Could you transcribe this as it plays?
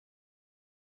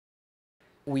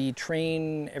We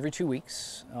train every 2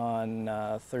 weeks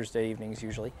on Thursday evenings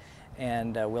usually,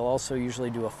 and we'll also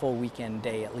usually do a full weekend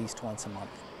day at least once a month.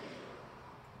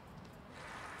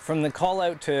 From the call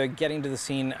out to getting to the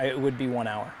scene, it would be 1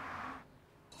 hour.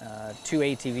 2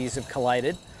 ATVs have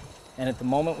collided, and at the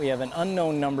moment we have an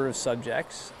unknown number of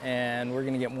subjects, and we're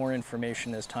going to get more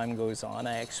information as time goes on.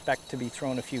 I expect to be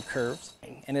thrown a few curves,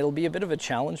 and it'll be a bit of a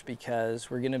challenge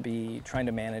because we're going to be trying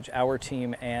to manage our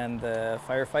team and the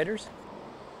firefighters.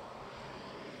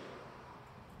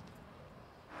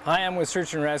 Hi, I'm with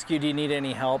Search and Rescue. Do you need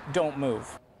any help? Don't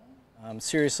move.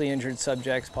 Seriously injured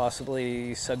subjects,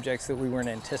 possibly subjects that we weren't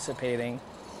anticipating.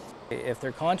 If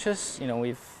they're conscious,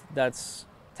 that's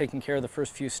taking care of the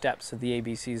first few steps of the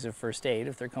ABCs of first aid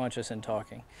if they're conscious and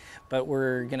talking. But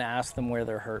we're going to ask them where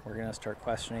they're hurt. We're going to start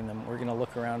questioning them. We're going to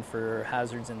look around for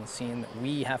hazards in the scene that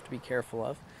we have to be careful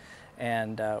of,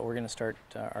 and we're going to start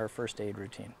our first aid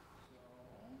routine.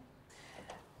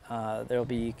 There'll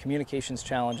be communications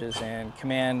challenges and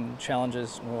command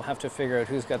challenges. We'll have to figure out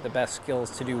who's got the best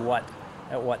skills to do what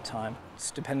at what time.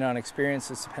 It's dependent on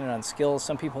experience, it's dependent on skills.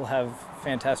 Some people have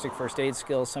fantastic first aid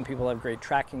skills, some people have great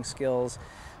tracking skills,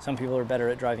 some people are better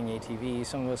at driving ATV,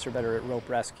 some of us are better at rope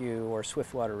rescue or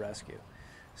swiftwater rescue.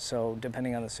 So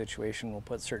depending on the situation, we'll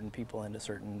put certain people into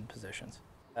certain positions.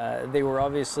 They were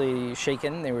obviously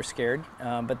shaken, they were scared,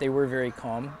 but they were very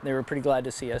calm. They were pretty glad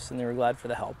to see us and they were glad for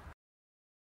the help.